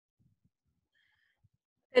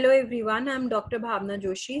Hello everyone, I'm Dr. Bhavna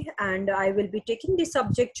Joshi and I will be taking the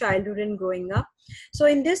subject childhood and growing up. So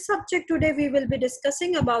in this subject today we will be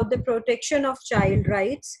discussing about the protection of child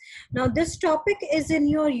rights. Now this topic is in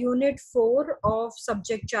your unit 4 of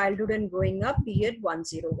subject childhood and growing up, period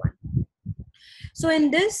 101. So in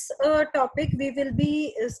this topic, we will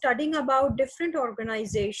be studying about different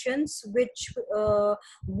organizations which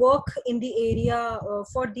work in the area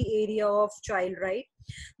for the area of child right.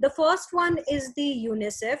 The first one is the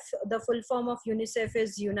UNICEF. The full form of UNICEF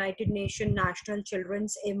is United Nations National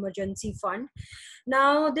Children's Emergency Fund.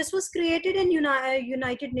 Now, this was created in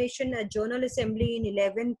United Nations General Assembly in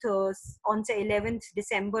 11th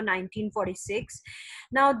December 1946.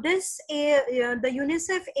 Now, the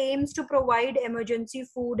UNICEF aims to provide emergency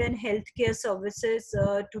food and healthcare services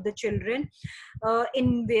to the children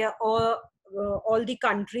in all the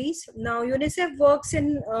countries. Now, UNICEF works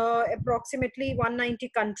in approximately 190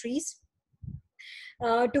 countries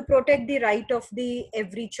to protect the right of the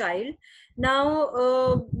every child. Now,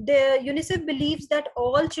 the UNICEF believes that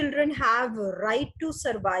all children have a right to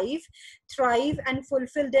survive, thrive, and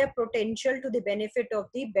fulfill their potential to the benefit of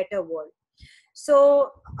the better world.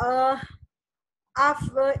 So,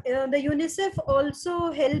 the UNICEF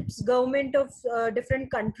also helps government of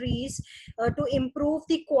different countries to improve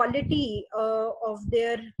the quality of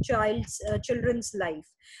their children's life.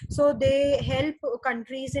 So they help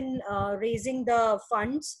countries in raising the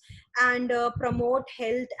funds and promote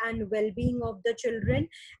health and well-being of the children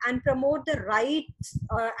and promote the rights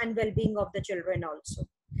and well-being of the children also.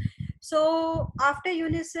 So after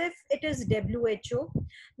UNICEF, it is WHO.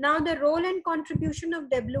 Now the role and contribution of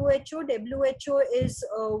WHO. WHO is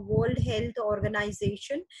a World Health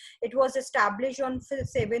Organization. It was established on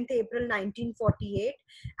 7th April 1948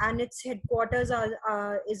 and its headquarters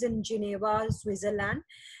is in Geneva, Switzerland.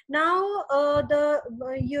 Now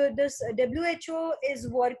this WHO is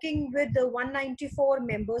working with the 194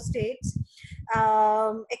 member states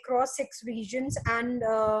across 6 regions and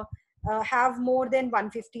have more than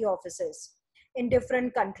 150 offices in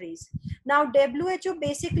different countries. Now, WHO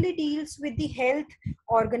basically deals with the health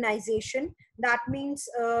organization. That means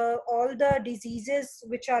all the diseases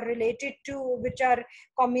which are related to, which are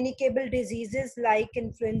communicable diseases like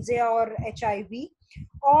influenza or HIV,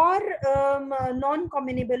 or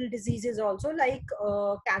non-communicable diseases also like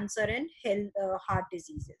cancer and heart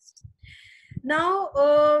diseases. Now,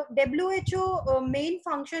 WHO main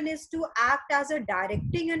function is to act as a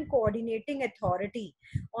directing and coordinating authority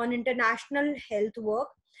on international health work,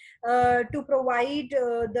 to provide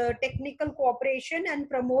the technical cooperation and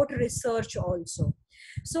promote research also.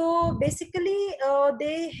 So basically,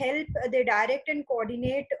 they direct and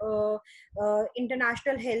coordinate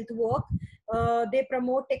international health work. They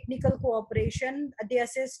promote technical cooperation. They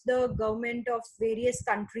assist the government of various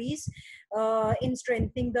countries in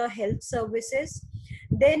strengthening the health services.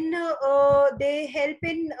 Then they help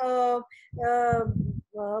in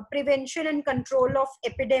prevention and control of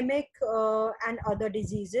epidemic and other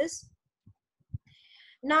diseases.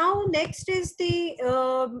 Now, next is the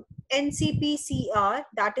NCPCR,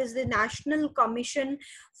 that is the National Commission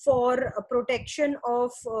for Protection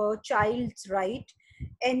of Child's Right.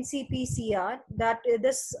 NCPCR, that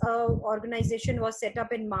this organization was set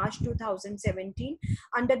up in March 2017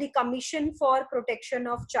 under the Commission for Protection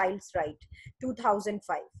of Child's Right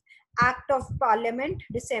 2005, Act of Parliament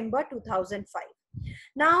December 2005.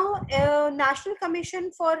 Now, National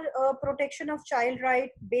Commission for Protection of Child Right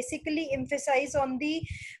basically emphasize on the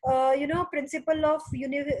principle of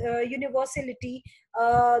universality,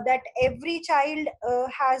 that every child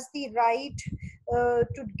has the right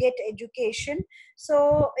to get education.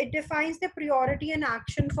 So it defines the priority and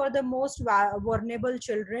action for the most vulnerable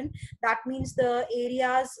children. That means the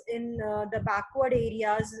areas in the backward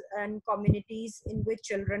areas and communities in which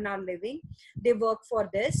children are living. They work for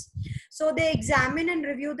this. So they examine and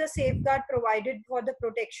review the safeguard provided for the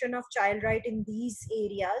protection of child right in these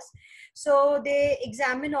areas. So they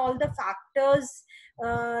examine all the factors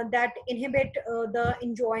that inhibit the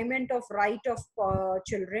enjoyment of right of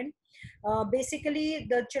children. Basically,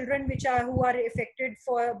 the children who are affected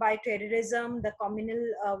by terrorism, the communal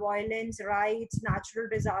violence, riots, natural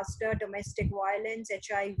disaster, domestic violence,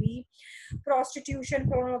 HIV, prostitution,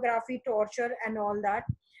 pornography, torture, and all that.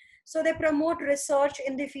 So they promote research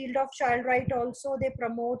in the field of child right also. They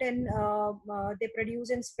promote and they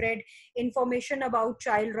produce and spread information about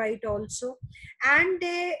child right also. And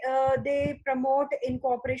they promote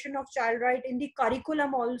incorporation of child right in the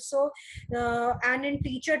curriculum also, and in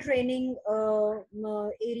teacher training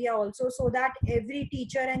area also, so that every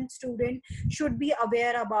teacher and student should be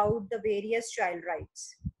aware about the various child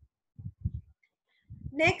rights.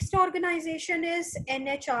 Next organization is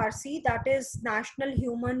NHRC, that is National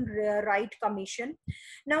Human Right Commission.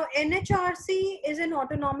 Now, NHRC is an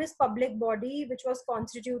autonomous public body which was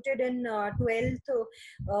constituted in 12th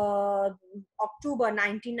October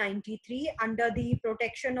 1993 under the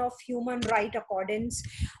Protection of Human Right Accordance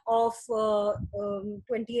of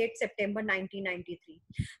 28 September 1993.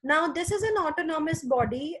 Now, this is an autonomous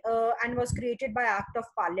body and was created by Act of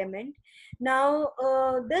Parliament. Now,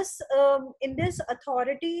 this in this authority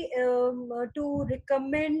to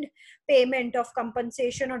recommend payment of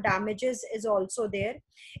compensation or damages is also there.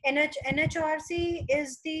 NHRC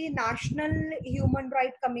is the National Human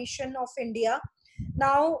Right Commission of India,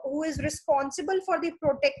 now who is responsible for the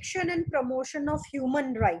protection and promotion of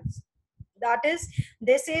human rights. That is,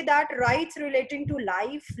 they say that rights relating to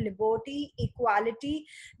life, liberty, equality,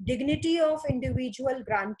 dignity of individual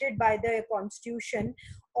granted by the constitution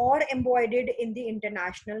or embodied in the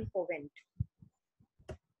international covenant.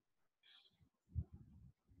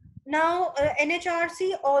 Now,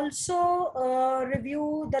 NHRC also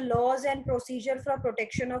review the laws and procedure for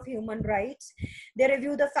protection of human rights. They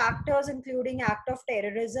review the factors including act of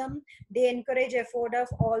terrorism. They encourage effort of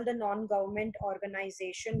all the non-government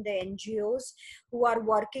organization, the NGOs who are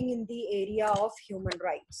working in the area of human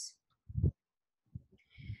rights.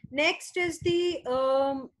 Next is the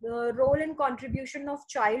role and contribution of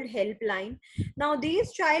child helpline. Now,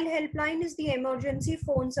 these child helpline is the emergency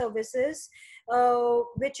phone services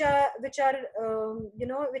which are which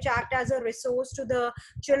act as a resource to the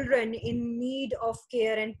children in need of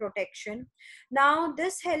care and protection. Now,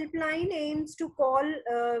 this helpline aims to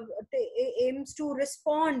aims to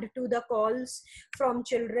respond to the calls from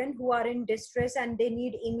children who are in distress and they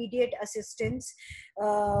need immediate assistance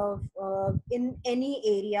in any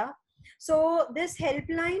area. So this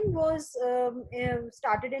helpline was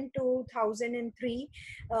started in 2003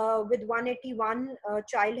 with 181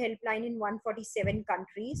 child helpline in 147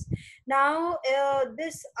 countries. Now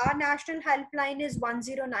this our national helpline is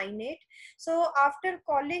 1098. So after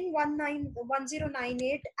calling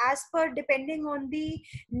 1098, as per depending on the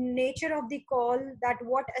nature of the call, that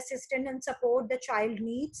what assistance and support the child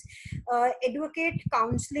needs, advocate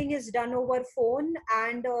counseling is done over phone,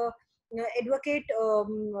 and advocate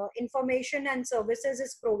information and services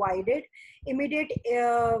is provided. Immediate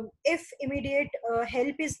if immediate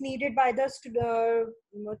help is needed by the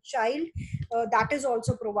child, that is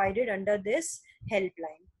also provided under this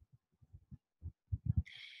helpline.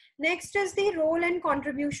 Next is the role and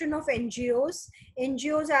contribution of NGOs.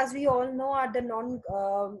 NGOs, as we all know, are the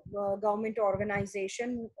non-government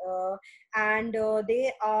organization, and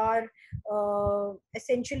they are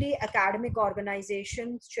essentially academic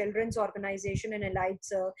organizations, children's organization, and allied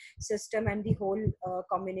system, and the whole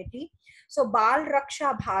community. So, Bal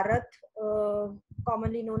Raksha Bharat,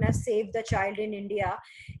 commonly known as Save the Child in India,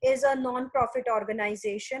 is a non-profit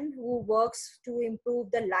organization who works to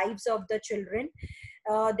improve the lives of the children.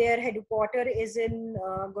 Their headquarter is in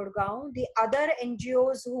Gurgaon. The other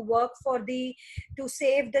NGOs who work to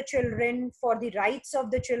save the children, for the rights of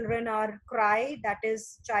the children, are CRY, that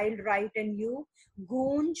is Child Right and You,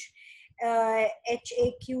 Goonj,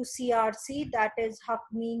 HAQCRC, that is Haq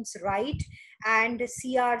means right, and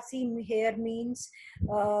CRC here means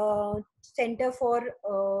Center for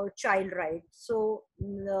Child Rights. So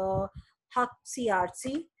Haq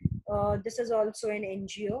CRC, this is also an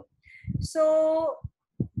NGO. So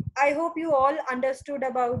I hope you all understood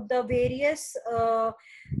about the various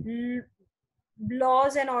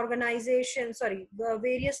laws and organizations, the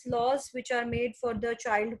various laws which are made for the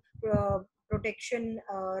child protection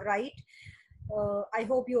right. I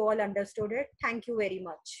hope you all understood it. Thank you very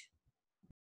much.